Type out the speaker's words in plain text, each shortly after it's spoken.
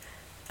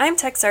I'm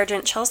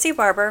TSgt Chelsea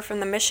Barber from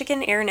the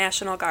Michigan Air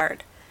National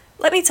Guard.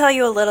 Let me tell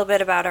you a little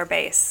bit about our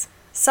base.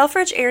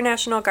 Selfridge Air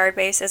National Guard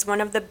Base is one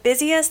of the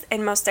busiest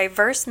and most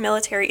diverse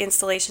military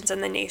installations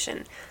in the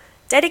nation,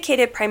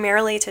 dedicated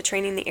primarily to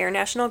training the Air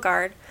National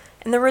Guard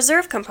and the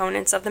reserve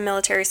components of the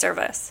military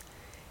service.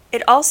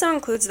 It also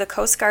includes the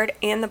Coast Guard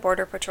and the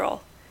Border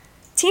Patrol.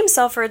 TEAM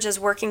SELFRIDGE is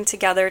working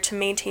together to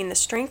maintain the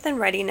strength and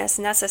readiness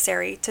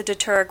necessary to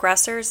deter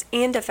aggressors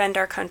and defend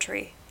our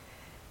country.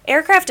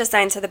 Aircraft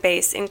assigned to the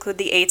base include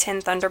the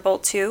A-10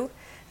 Thunderbolt II,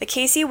 the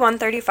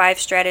KC-135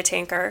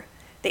 Stratotanker,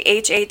 the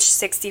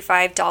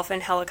HH-65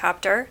 Dolphin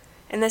helicopter,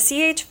 and the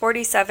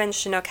CH-47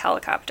 Chinook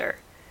helicopter.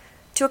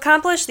 To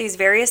accomplish these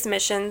various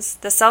missions,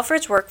 the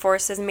Selfridge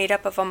workforce is made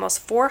up of almost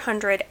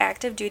 400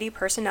 active duty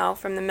personnel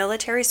from the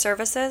military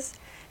services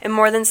and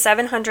more than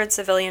 700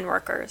 civilian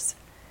workers.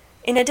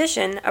 In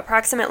addition,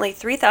 approximately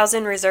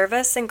 3,000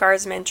 reservists and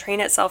guardsmen train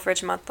at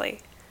Selfridge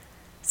monthly.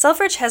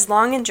 Selfridge has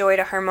long enjoyed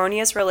a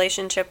harmonious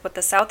relationship with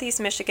the Southeast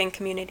Michigan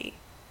community.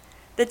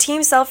 The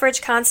TEAM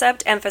Selfridge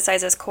concept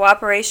emphasizes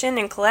cooperation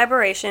and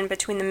collaboration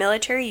between the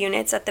military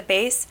units at the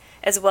base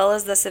as well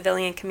as the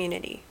civilian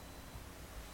community.